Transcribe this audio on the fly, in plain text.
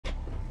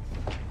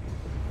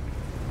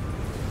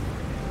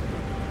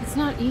It's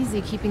not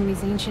easy keeping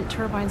these ancient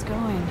turbines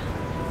going.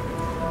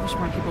 I wish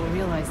more people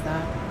realized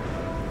that.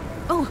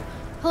 Oh,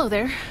 hello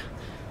there.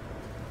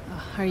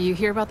 Are you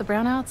here about the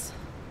brownouts?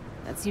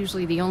 That's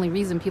usually the only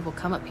reason people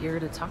come up here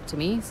to talk to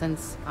me,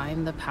 since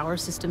I'm the power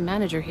system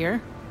manager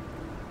here.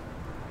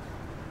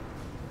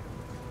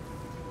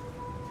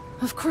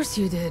 Of course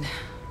you did.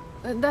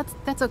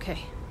 That's okay.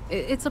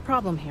 It's a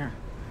problem here.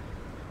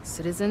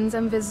 Citizens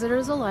and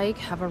visitors alike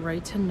have a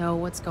right to know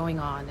what's going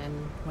on and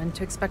when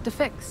to expect a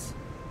fix.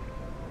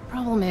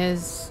 Problem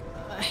is,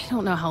 I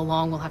don't know how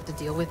long we'll have to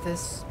deal with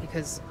this,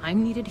 because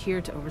I'm needed here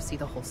to oversee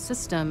the whole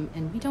system,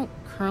 and we don't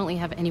currently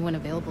have anyone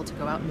available to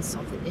go out and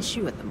solve the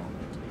issue at the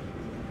moment.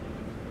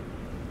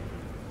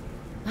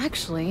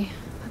 Actually,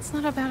 that's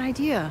not a bad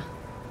idea.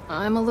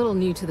 I'm a little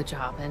new to the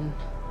job, and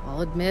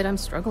I'll admit I'm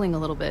struggling a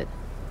little bit.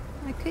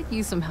 I could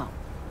use some help.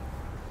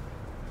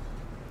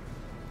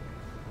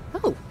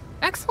 Oh,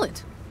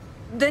 excellent.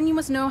 Then you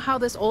must know how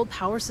this old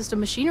power system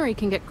machinery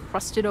can get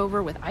crusted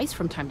over with ice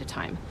from time to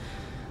time.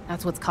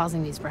 That's what's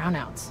causing these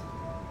brownouts.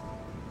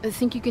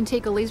 Think you can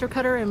take a laser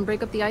cutter and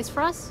break up the ice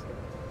for us?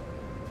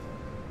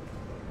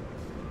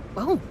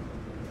 Oh,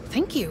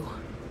 thank you.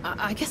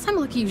 I guess I'm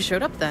lucky you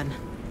showed up then.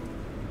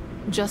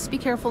 Just be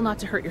careful not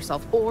to hurt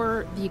yourself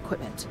or the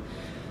equipment.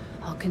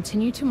 I'll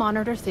continue to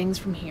monitor things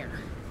from here.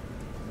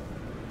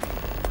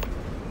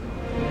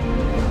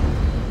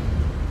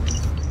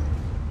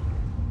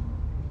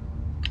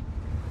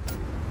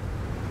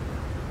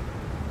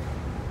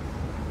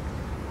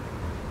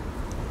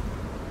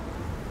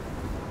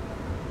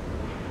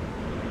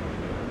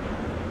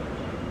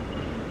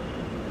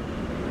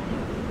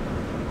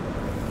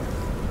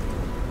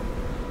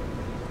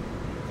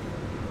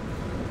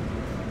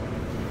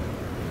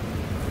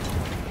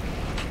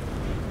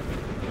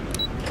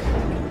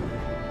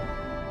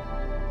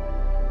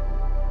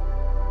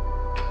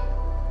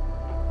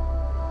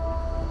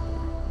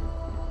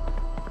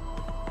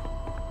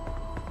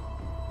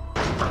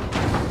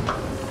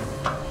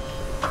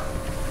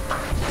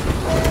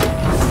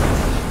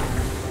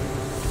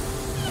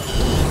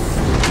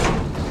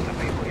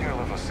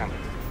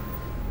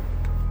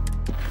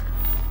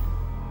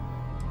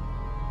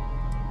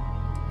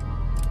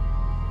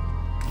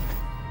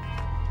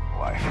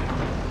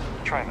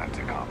 Try not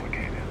to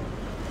complicate it.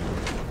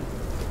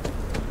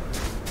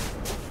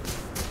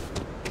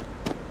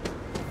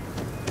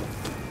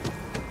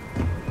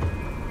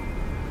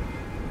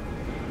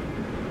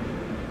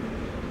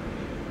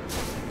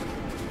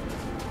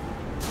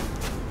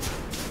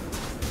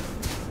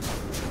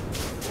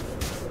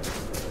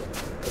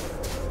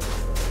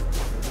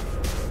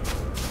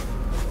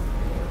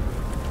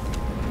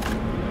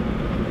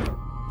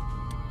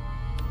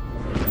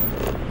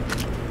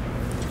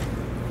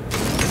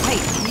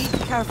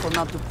 Careful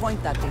not to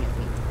point that thing at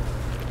me.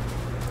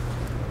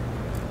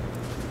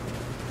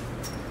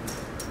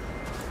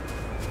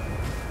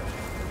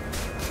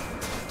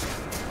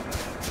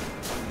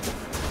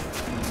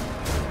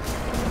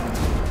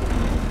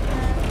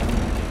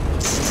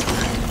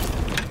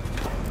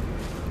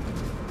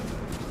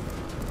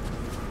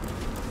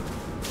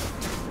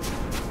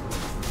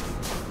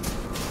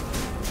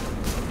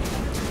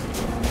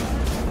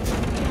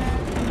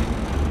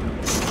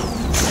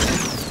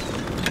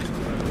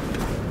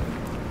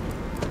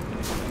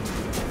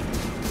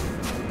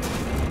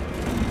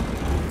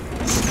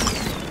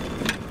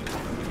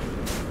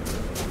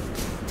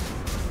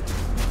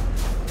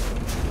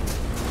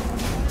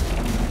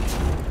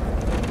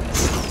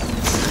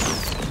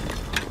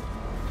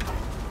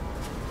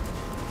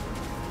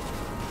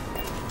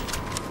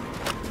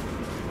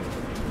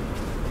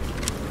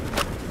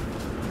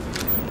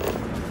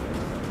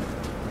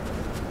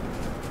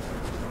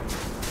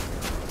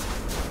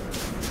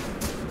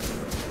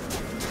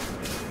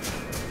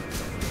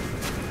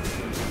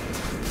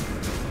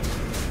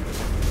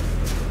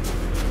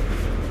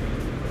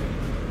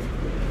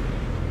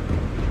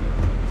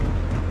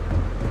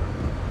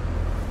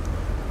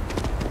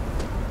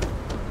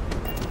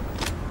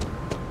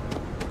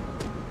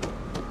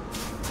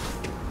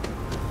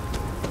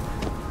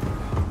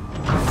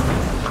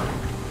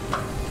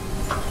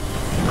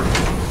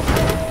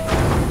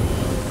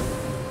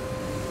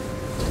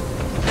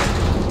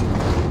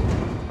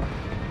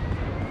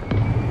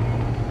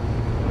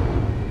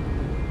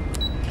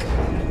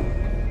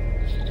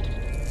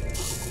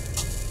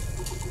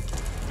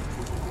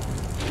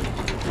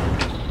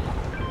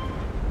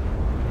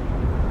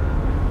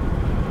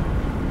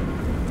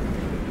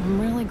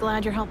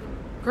 Glad you're helping.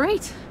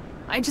 Great!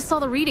 I just saw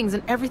the readings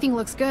and everything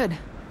looks good.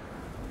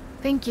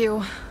 Thank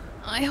you.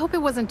 I hope it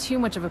wasn't too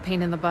much of a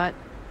pain in the butt.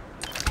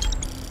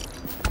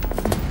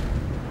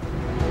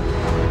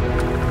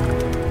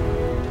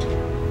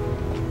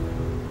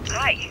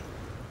 Hi.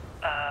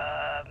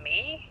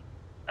 Me?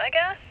 I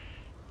guess?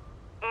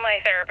 My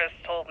therapist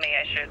told me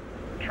I should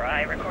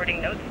try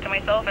recording notes to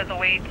myself as a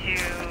way to,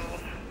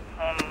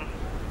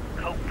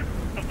 cope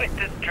with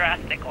this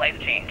drastic life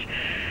change.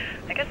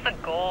 I guess the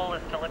goal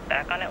is to look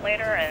back on it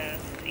later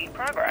and see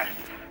progress.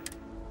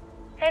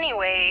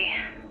 Anyway,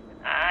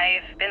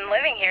 I've been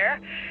living here,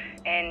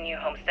 in New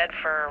Homestead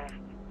for,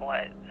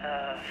 what,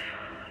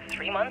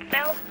 3 months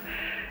now?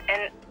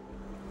 And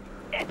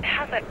it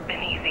hasn't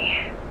been easy.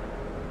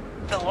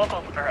 The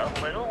locals are a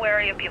little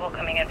wary of people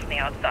coming in from the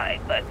outside,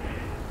 but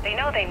they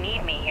know they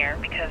need me here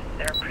because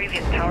their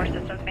previous power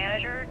systems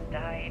manager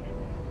died.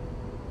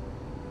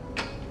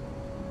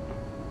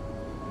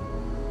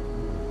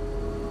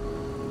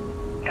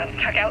 Got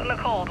stuck out in the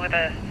cold with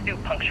a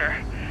soup puncture.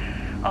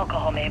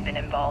 Alcohol may have been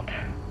involved.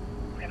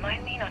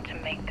 Remind me not to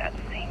make that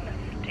same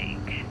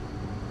mistake.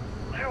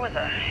 Where was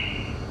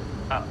I?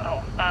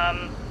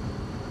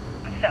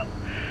 So,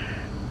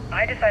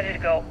 I decided to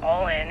go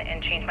all in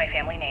and change my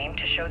family name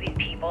to show these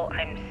people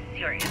I'm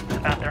serious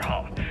about their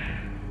home.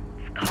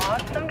 It's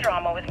caused some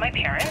drama with my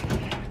parents,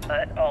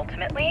 but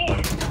ultimately,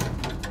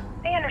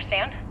 they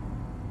understand.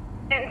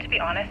 And to be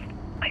honest,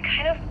 I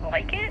kind of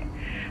like it.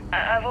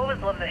 I've always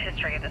loved the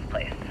history of this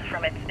place,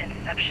 from its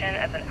inception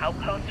as an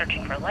outpost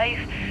searching for life,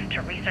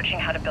 to researching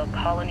how to build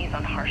colonies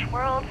on harsh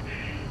worlds,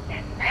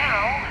 and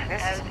now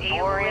this as is a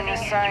boring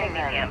living history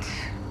museum. assignment.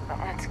 But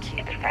let's keep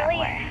It's it that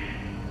really... way.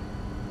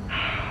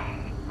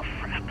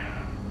 Crap.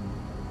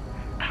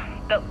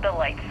 The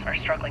lights are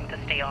struggling to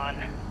stay on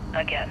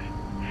again.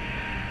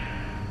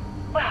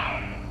 Well,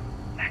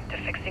 back to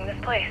fixing this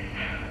place.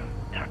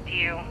 Talk to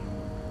you,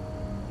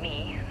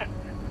 me,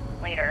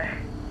 later.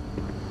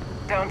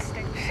 Don't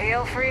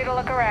feel free to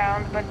look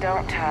around, but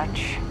don't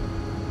touch.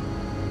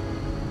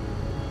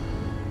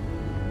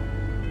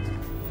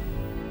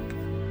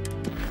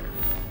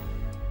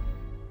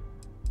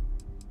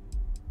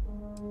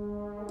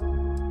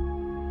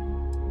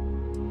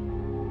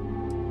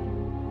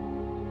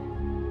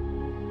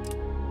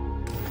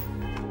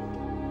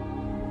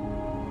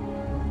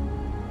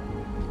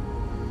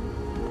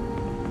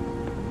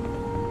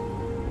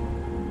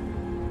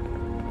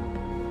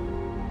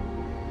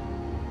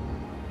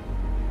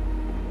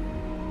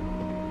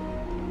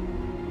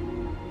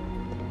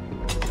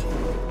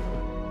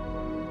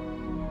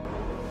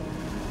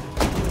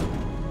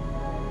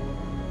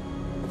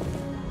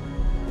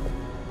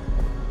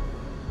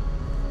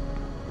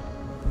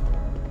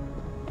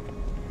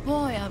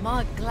 Boy, am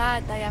I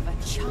glad they have a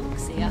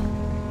Chunks here.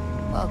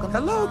 Welcome.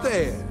 Hello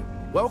there.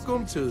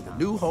 Welcome to the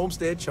new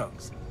Homestead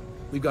Chunks.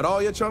 We've got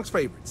all your Chunks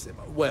favorites.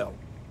 Well,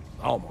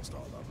 almost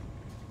all of them.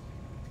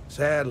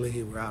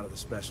 Sadly, we're out of the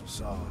special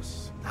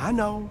sauce. I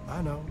know.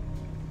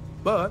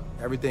 But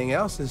everything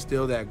else is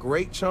still that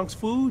great Chunks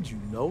food you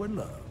know and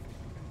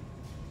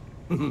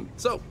love.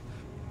 So,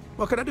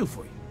 what can I do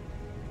for you?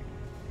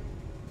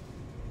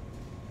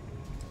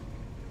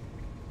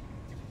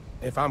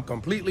 If I'm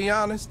completely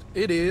honest,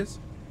 it is.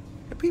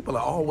 And people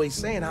are always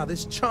saying how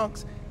this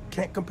Chunks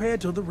can't compare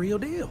to the real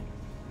deal.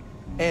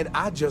 And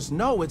I just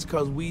know it's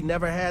because we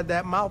never had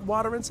that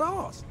mouth-watering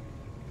sauce.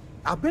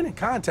 I've been in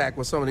contact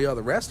with some of the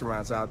other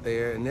restaurants out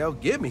there, and they'll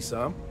give me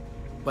some.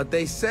 But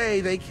they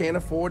say they can't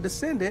afford to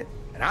send it,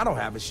 and I don't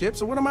have a ship,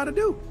 so what am I to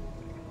do?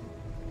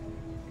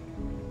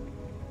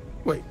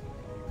 Wait,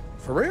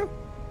 for real?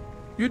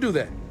 You do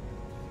that?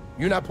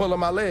 You're not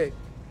pulling my leg?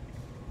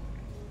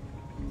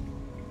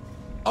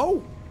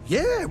 Oh,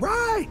 yeah,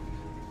 right.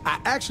 I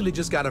actually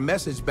just got a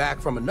message back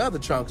from another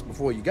Chunks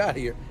before you got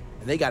here,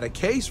 and they got a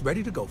case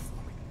ready to go for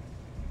me.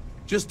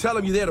 Just tell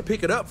them you're there to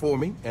pick it up for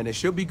me, and it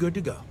should be good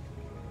to go.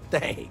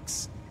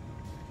 Thanks.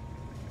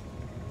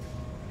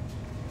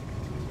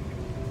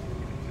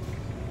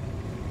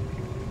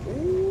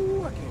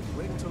 Ooh, I can't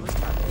wait until it's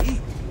time to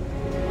eat.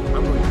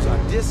 I'm gonna use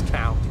our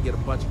discount to get a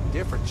bunch of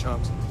different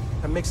Chunks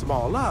and mix them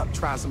all up,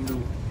 try some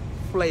new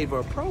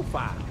flavor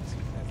profiles,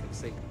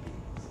 as they say.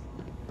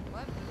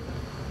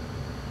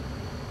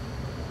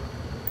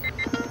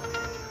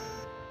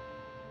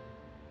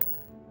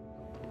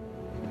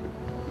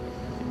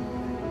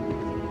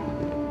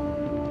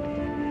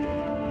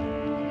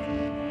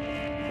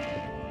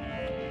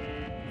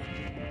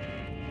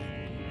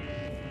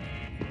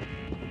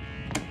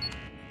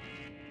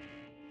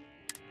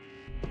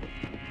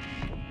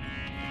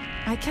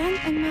 I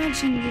can't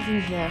imagine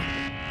living here.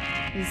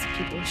 These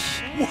people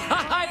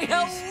Why,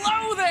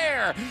 hello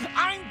there!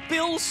 I'm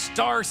Bill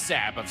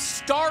Starsap of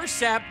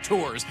Starsap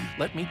Tours.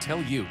 Let me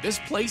tell you, this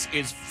place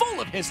is full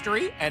of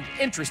history and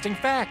interesting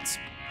facts.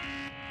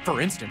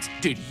 For instance,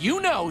 did you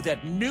know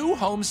that New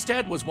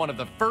Homestead was one of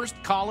the first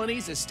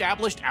colonies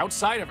established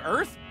outside of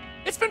Earth?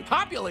 It's been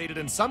populated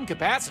in some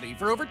capacity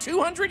for over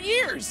 200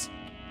 years.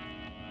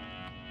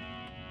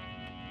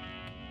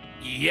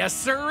 Yes,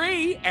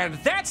 sirree, and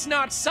that's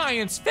not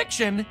science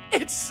fiction,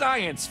 it's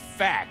science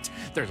fact.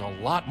 There's a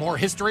lot more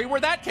history where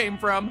that came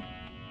from.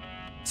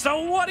 So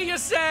what do you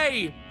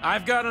say?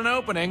 I've got an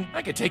opening.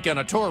 I could take you on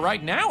a tour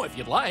right now if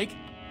you'd like.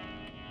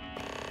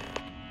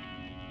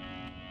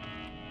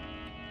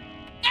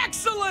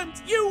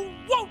 Excellent! You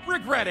won't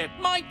regret it.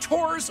 My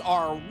tours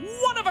are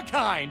one of a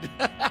kind.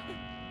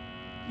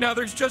 Now,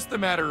 there's just the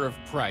matter of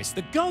price.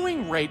 The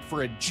going rate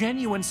for a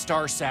genuine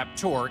Starsap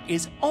tour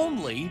is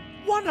only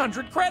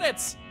 100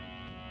 credits.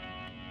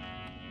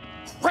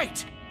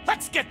 Great!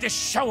 Let's get this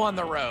show on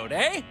the road,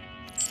 eh?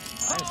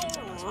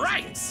 All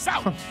right,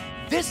 so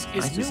This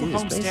Nice is to New see this base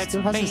Homestead's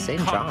still has the main same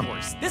charm.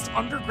 concourse. This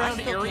underground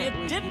I still area can't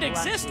believe didn't you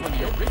exist when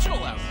actually the did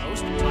original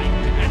outpost,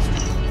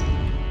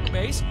 Titan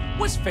base,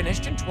 was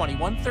finished in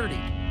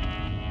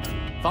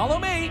 2130. Follow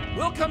me.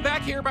 We'll come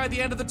back here by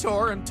the end of the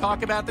tour and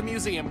talk about the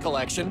museum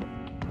collection.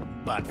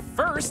 But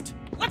first,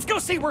 let's go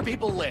see where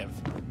people live.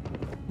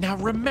 Now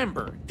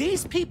remember,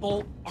 these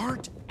people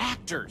aren't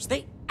actors.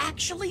 They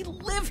actually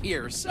live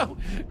here, so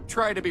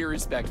try to be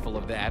respectful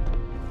of that.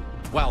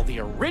 While the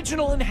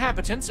original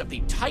inhabitants of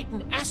the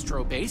Titan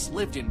Astro Base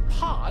lived in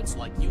pods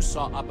like you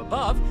saw up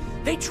above,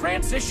 they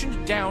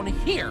transitioned down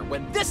here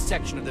when this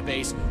section of the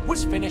base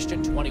was finished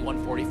in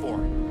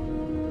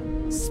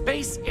 2144.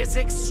 Space is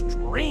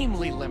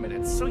extremely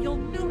limited, so you'll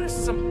notice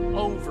some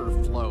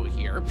overflow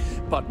here,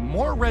 but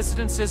more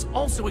residences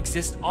also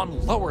exist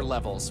on lower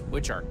levels,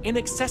 which are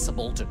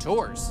inaccessible to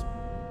tours.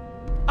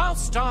 I'll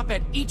stop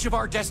at each of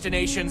our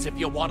destinations if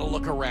you want to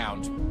look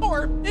around,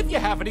 or if you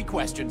have any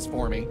questions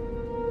for me.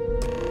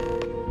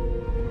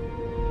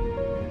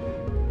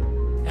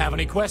 Have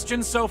any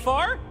questions so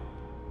far?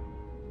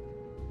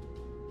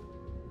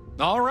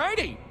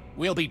 Alrighty,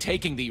 we'll be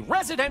taking the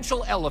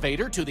residential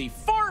elevator to the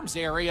farms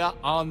area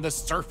on the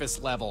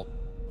surface level.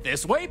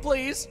 This way,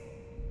 please.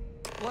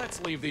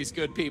 Let's leave these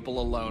good people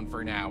alone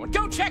for now and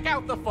go check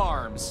out the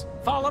farms.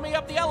 Follow me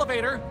up the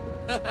elevator.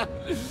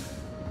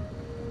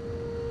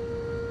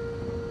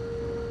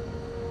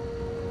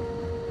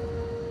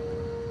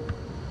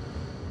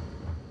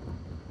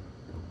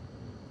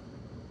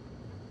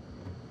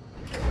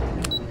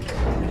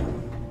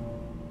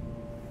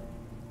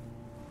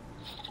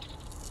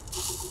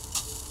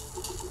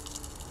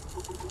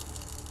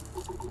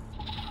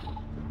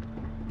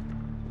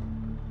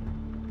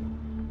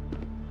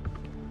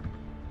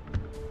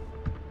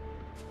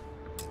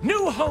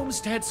 New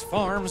Homestead's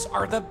farms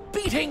are the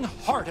beating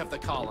heart of the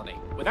colony.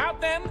 Without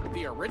them,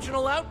 the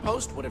original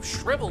outpost would have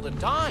shriveled and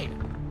died.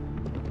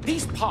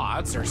 These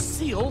pods are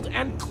sealed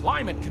and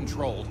climate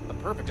controlled, the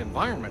perfect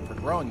environment for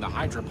growing the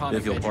hydroponic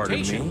If you'll pardon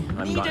vegetation me, I'm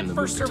not in needed the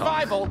for mood to talk.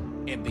 survival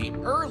in the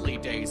early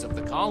days of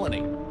the colony.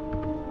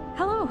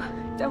 Hello.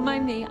 Don't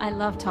mind me. I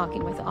love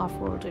talking with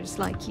off-worlders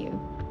like you.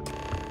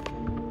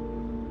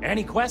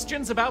 Any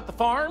questions about the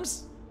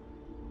farms?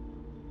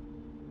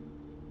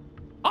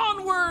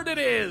 Onward it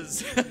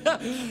is!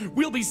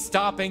 We'll be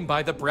stopping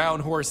by the Brown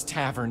Horse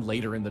Tavern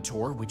later in the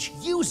tour, which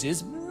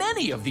uses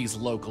many of these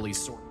locally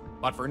sourced.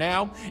 But for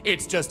now,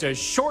 it's just a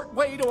short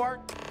way to our...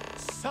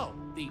 So,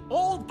 the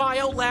old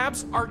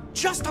biolabs are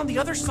just on the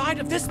other side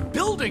of this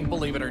building,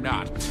 believe it or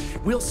not.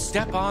 We'll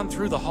step on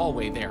through the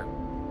hallway there.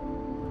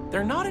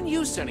 They're not in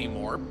use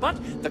anymore,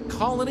 but the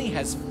colony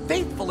has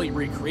faithfully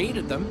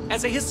recreated them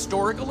as a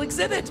historical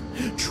exhibit,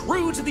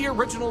 true to the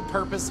original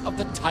purpose of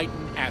the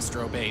Titan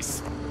Astro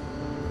Base.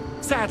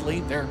 Sadly,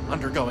 they're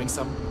undergoing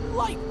some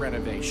light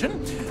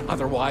renovation.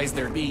 Otherwise,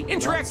 there'd be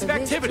interactive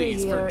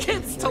activities for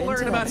kids to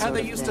learn about how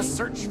they used to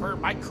search for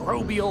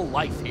microbial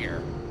life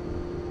here.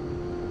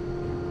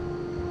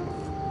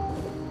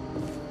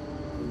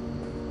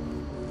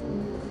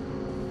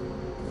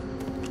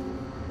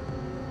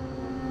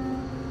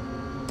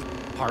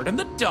 Pardon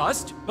the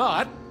dust,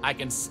 but I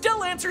can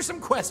still answer some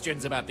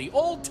questions about the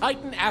old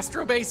Titan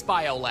Astrobase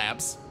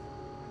biolabs.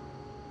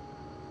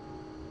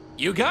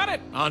 You got it!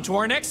 On to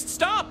our next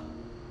stop!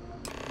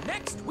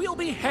 Next, we'll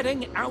be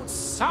heading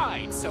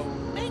outside, so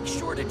make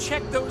sure to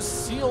check those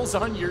seals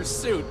on your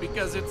suit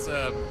because it's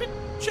a bit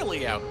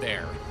chilly out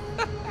there.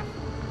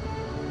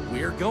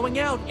 We're going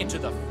out into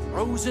the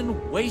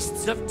frozen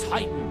wastes of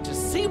Titan to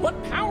see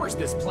what powers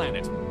this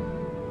planet.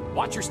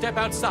 Watch your step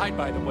outside,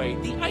 by the way.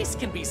 The ice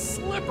can be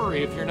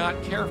slippery if you're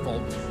not careful.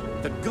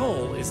 The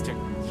goal is to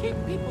keep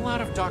people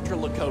out of Dr.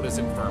 Lakota's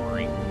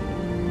infirmary.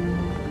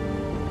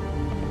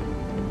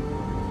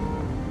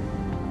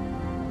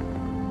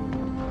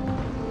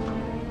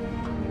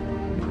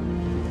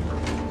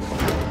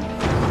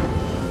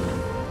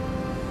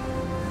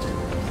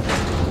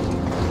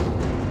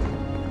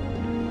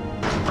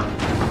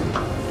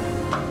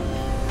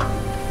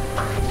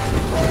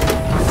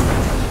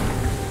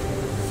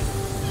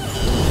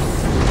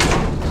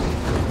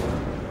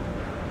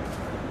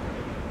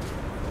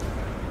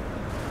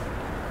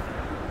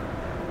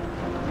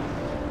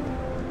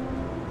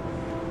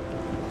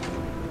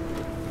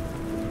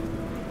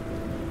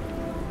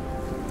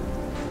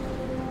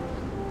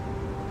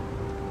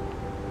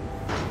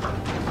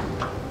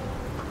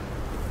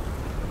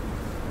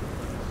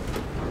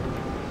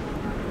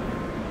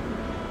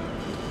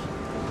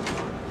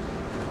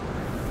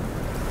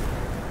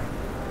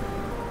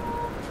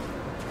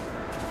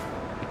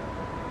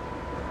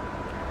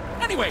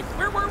 Anyway,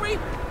 where were we?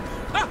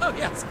 Oh,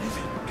 yes.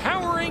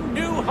 Powering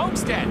New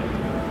Homestead.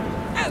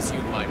 As you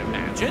might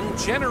imagine,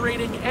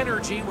 generating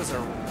energy was a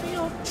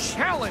real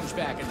challenge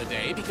back in the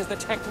day because the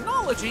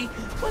technology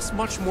was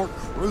much more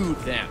crude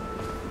then.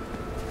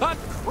 But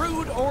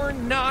crude or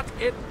not,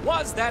 it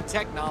was that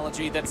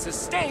technology that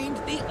sustained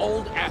the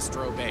old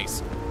Astro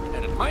Base.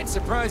 And it might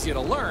surprise you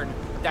to learn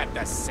that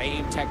the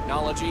same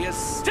technology is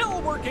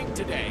still working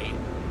today.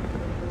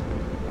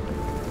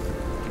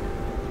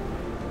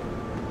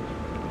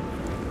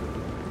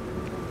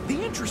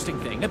 The interesting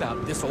thing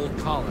about this old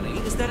colony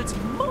is that it's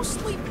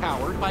mostly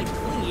powered by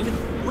clean,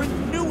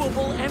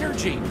 renewable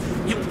energy.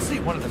 You'll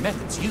see one of the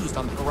methods used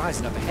on the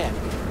horizon up ahead.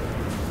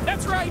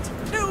 That's right,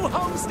 New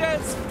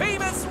Homestead's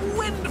famous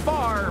wind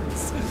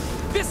farms.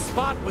 This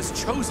spot was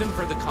chosen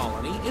for the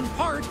colony in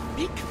part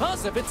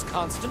because of its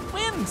constant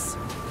winds.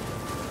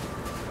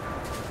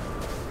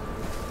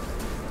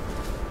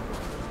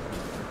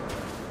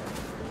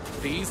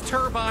 These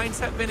turbines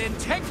have been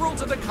integral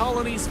to the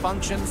colony's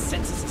function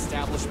since its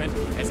establishment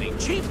as a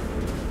cheap,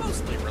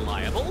 mostly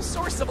reliable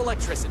source of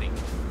electricity.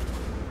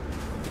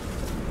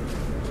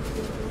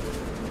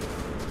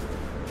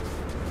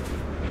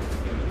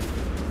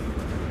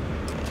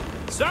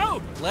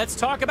 So, let's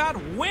talk about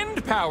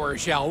wind power,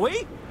 shall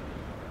we?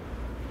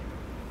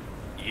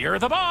 You're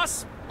the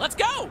boss. Let's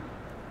go!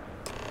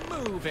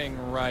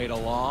 Moving right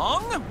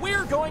along,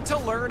 we're going to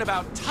learn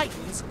about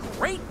Titan's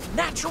great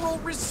natural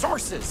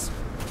resources.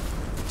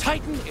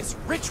 Titan is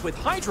rich with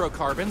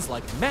hydrocarbons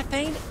like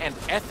methane and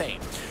ethane.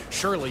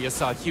 Surely you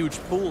saw huge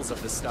pools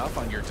of this stuff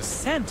on your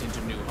descent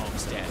into New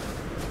Homestead.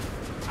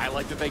 I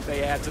like to think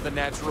they add to the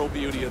natural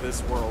beauty of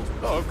this world.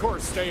 Oh, of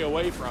course, stay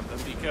away from them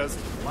because,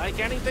 like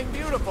anything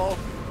beautiful,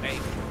 they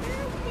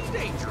can be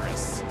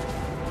dangerous.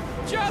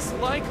 Just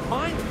like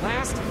my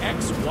last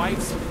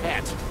ex-wife's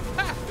pet.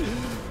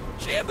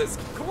 She had this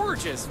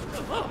gorgeous, I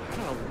don't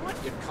know what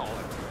you'd call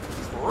it,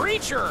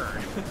 creature.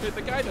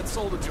 The guy that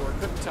sold it to her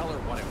couldn't tell her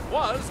what it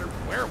was or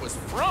where it was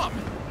from.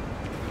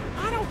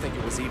 I don't think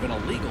it was even a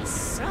legal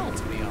sell,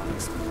 to be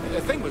honest. The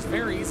thing was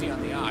very easy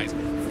on the eyes.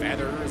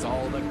 Feathers,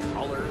 all the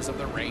colors of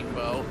the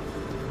rainbow.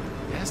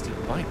 Nasty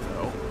bite,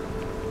 though.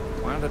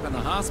 Wound up in the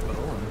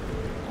hospital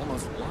and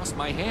almost lost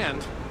my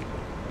hand.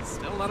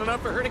 Still not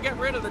enough for her to get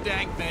rid of the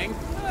dang thing.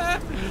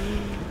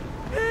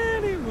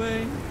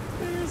 Anyway,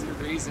 there's a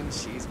reason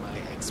she's my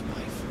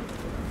ex-wife.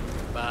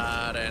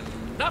 But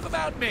enough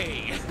about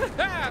me.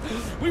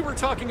 We were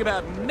talking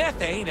about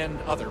methane and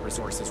other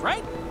resources,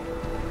 right?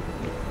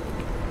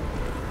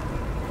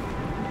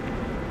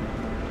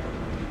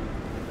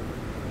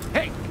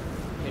 Hey,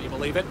 can you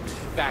believe it?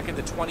 Back in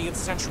the 20th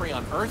century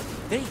on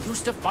Earth, they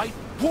used to fight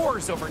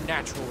wars over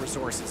natural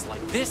resources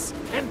like this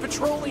and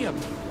petroleum.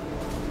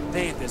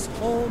 They had this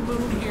whole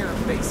moon here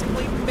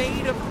basically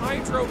made of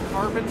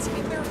hydrocarbons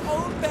in their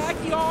own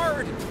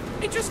backyard.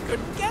 They just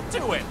couldn't get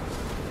to it.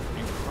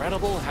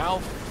 Incredible how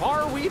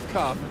far we've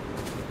come.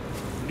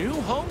 New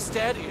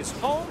Homestead is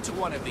home to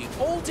one of the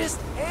oldest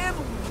and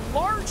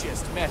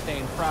largest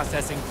methane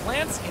processing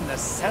plants in the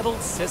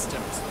settled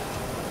systems.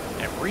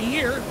 Every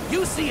year,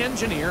 UC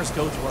engineers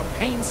go through a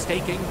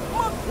painstaking,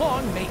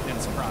 month-long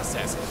maintenance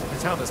process.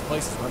 That's how this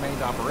place has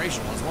remained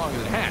operational as long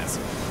as it has.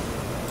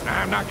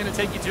 I'm not going to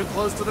take you too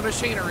close to the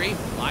machinery,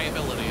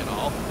 liability and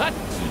all, but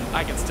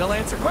I can still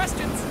answer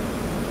questions.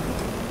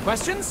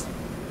 Questions?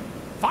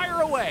 Fire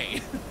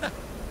away!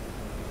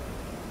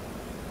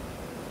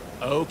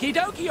 Okie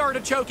dokie,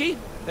 artichokey.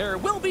 There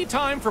will be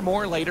time for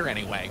more later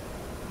anyway.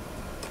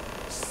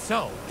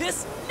 So,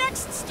 this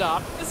next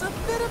stop is a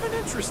bit of an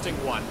interesting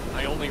one.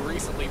 I only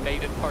recently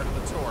made it part of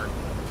the tour.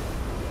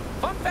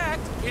 Fun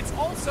fact, it's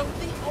also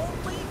the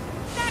only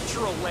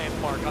natural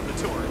landmark on the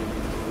tour.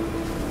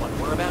 What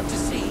we're about to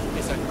see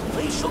is a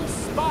glacial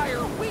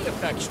spire we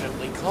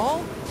affectionately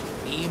call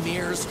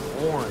Ymir's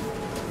Horn.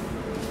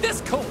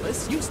 This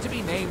colus used to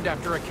be named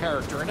after a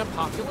character in a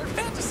popular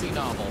fantasy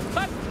novel,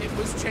 but it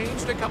was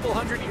changed a couple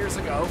hundred years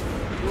ago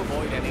to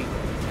avoid any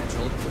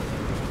potential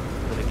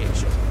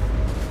litigation.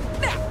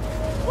 Now,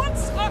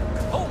 what's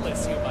a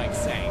colus, you might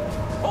say?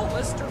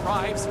 Colus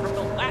derives from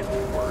the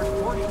Latin word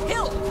for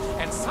hill,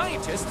 and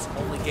scientists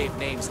only gave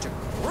names to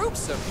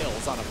groups of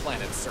hills on a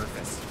planet's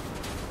surface.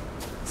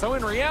 So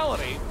in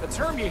reality, the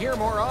term you hear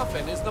more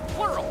often is the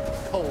plural,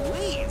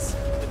 coles,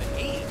 with an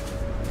E.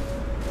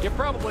 You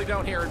probably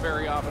don't hear it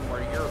very often where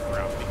you're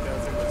from,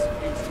 because it was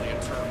usually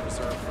a term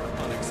reserved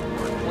for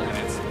unexplored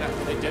planets.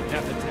 They didn't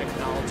have the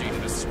technology to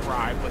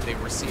describe what they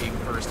were seeing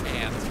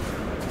firsthand.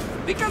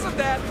 Because of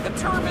that, the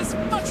term is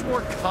much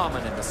more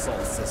common in the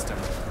Sol system,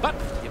 but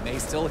you may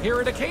still hear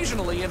it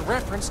occasionally in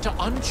reference to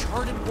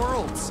uncharted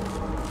worlds.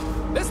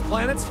 This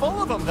planet's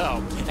full of them,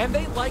 though, and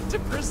they like to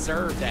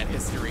preserve that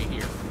history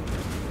here.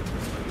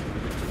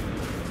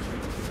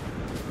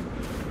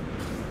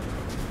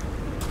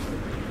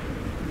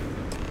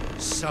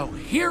 So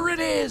here it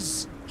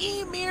is,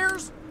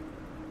 Ymir's.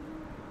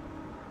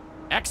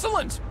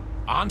 Excellent.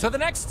 On to the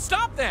next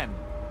stop, then.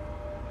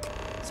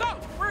 So,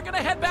 we're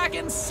gonna head back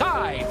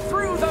inside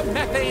through the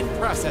methane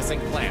processing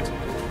plant.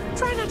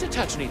 Try not to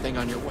touch anything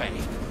on your way.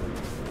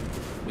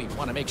 We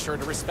want to make sure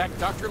to respect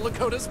Dr.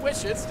 Lakota's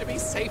wishes to be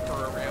safer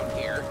around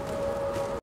here.